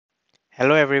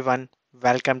Hello everyone,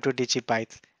 welcome to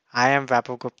DigiBytes. I am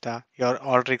Vaibhav Gupta, your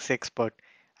Alteryx expert,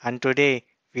 and today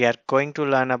we are going to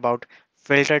learn about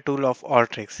filter tool of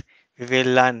Alteryx. We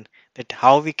will learn that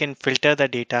how we can filter the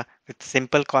data with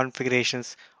simple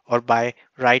configurations or by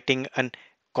writing an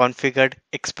configured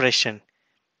expression.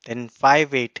 Then why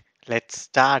wait? Let's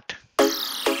start.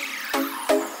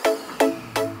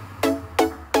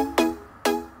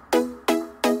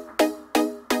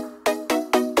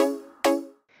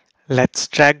 Let's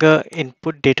drag a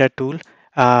input data tool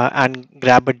and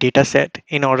grab a data set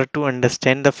in order to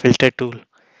understand the filter tool.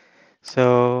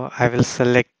 So I will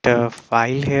select a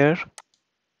file here.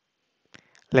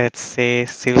 Let's say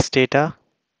sales data.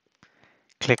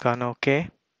 Click on OK.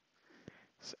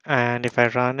 And if I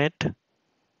run it,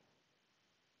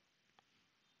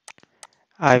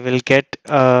 I will get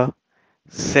a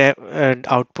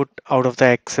output out of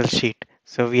the Excel sheet.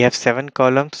 So we have 7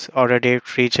 columns: order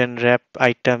date, region, rep,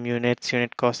 item, units,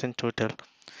 unit cost, and total.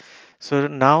 So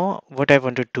now what I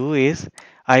want to do is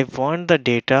I want the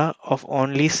data of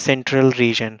only central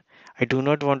region. I do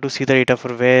not want to see the data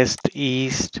for west,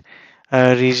 east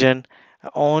region.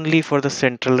 Only for the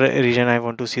central region I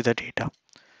want to see the data.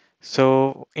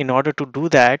 So in order to do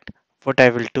that, what I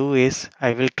will do is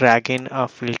I will drag in a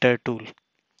filter tool.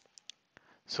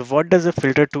 So what does the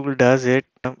filter tool does it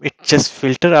just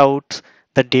filter out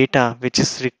the data which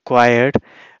is required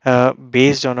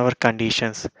based on our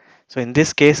conditions. So in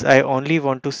this case, I only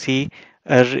want to see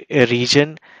a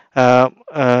region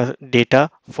data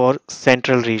for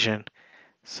central region.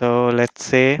 So let's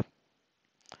say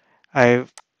I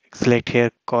select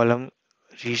here column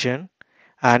region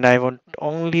and I want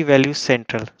only value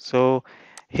central. So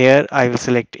here I will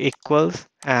select equals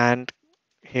and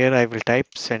here I will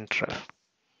type central.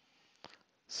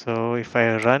 So if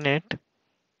I run it,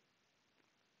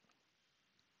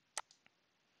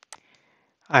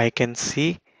 I can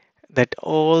see that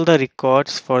all the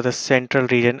records for the central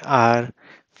region are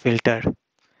filtered.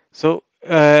 So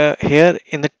here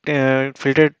in the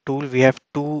filter tool, we have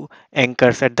two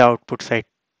anchors at the output side.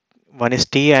 One is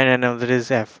T and another is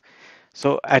F.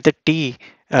 So at the T,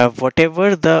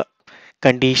 whatever the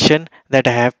condition that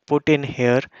I have put in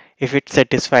here, if it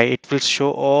satisfy, it will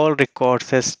show all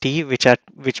records as T,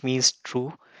 which means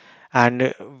true,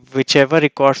 and whichever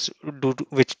records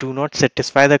which do not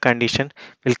satisfy the condition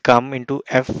will come into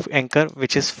F anchor,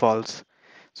 which is false.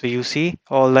 So you see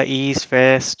all the east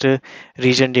west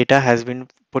region data has been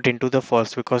put into the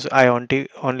false because I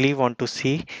only want to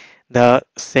see the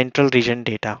central region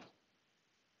data.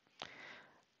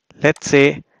 Let's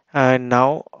say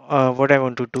now what I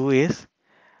want to do is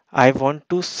I want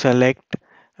to select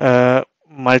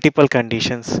multiple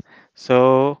conditions.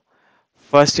 So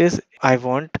first is I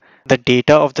want the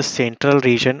data of the central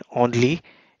region only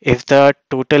if the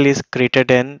total is greater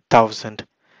than 1000,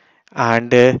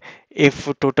 and if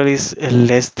total is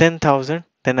less than 1000,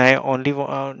 then I only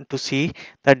want to see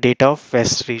the data of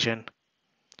west region.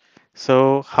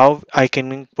 So how I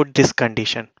can put this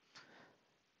condition?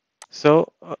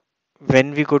 So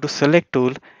when we go to select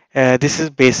tool, this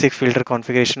is basic filter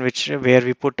configuration which where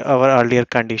we put our earlier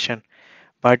condition.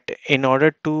 But in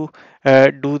order to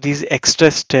do these extra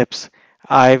steps,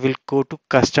 I will go to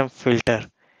custom filter.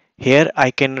 Here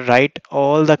I can write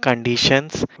all the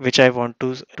conditions which I want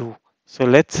to do. So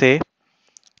let's say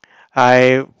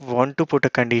I want to put a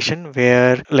condition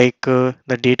where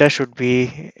the data should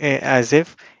be as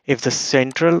if the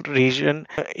central region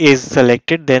is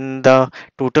selected, then the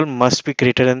total must be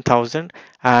greater than 1000,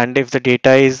 and if the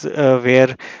data is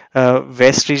where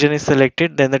west region is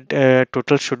selected, then the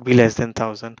total should be less than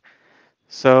 1000.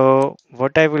 So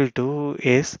what I will do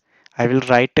is I will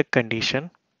write a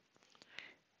condition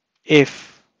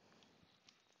if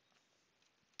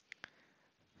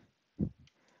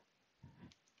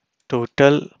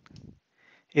total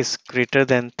is greater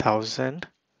than 1000,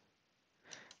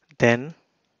 then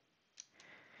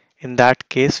in that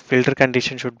case filter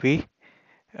condition should be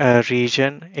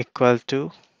region equal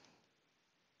to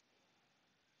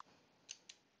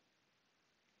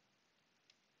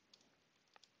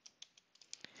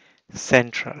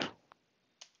central,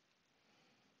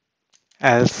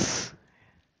 else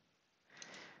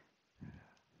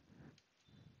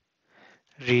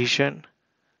region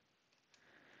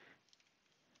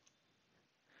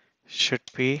should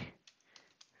be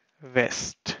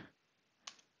west,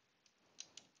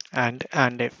 and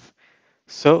if.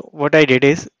 So what I did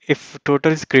is if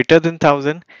total is greater than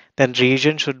 1000, then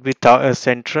region should be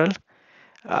central,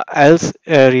 else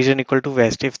region equal to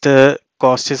west. If the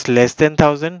cost is less than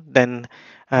 1000, then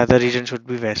the region should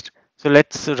be west. So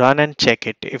let's run and check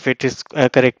it if it is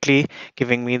correctly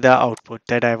giving me the output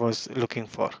that I was looking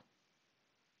for.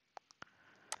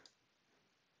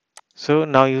 So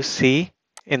now you see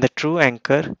in the true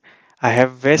anchor, I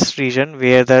have west region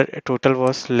where the total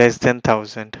was less than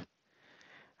 1000,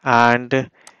 and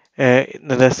in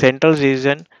the central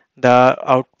region, the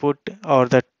output or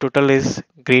the total is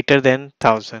greater than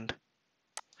 1000.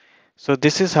 So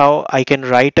this is how I can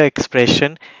write an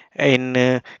expression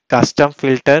in custom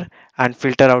filter and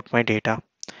filter out my data.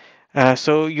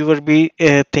 So you will be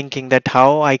thinking that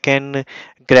how I can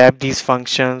grab these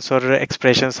functions or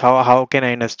expressions, how can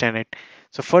I understand it?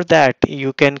 So for that,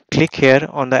 you can click here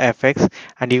on the FX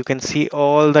and you can see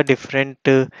all the different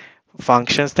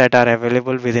functions that are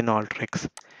available within Alteryx.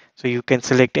 So you can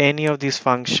select any of these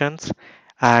functions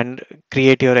and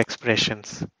create your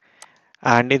expressions.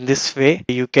 And in this way,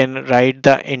 you can write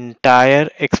the entire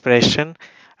expression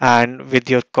and with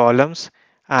your columns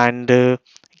and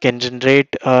can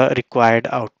generate a required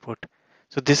output.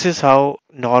 So this is how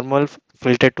normal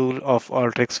filter tool of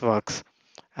Alteryx works.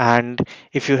 And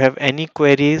if you have any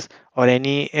queries or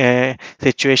any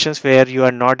situations where you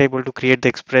are not able to create the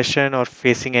expression or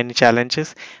facing any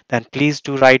challenges, then please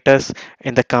do write us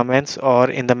in the comments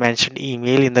or in the mentioned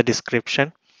email in the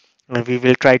description. We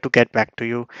will try to get back to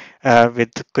you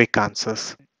with quick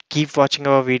answers. Keep watching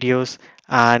our videos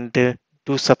and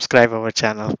do subscribe our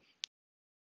channel.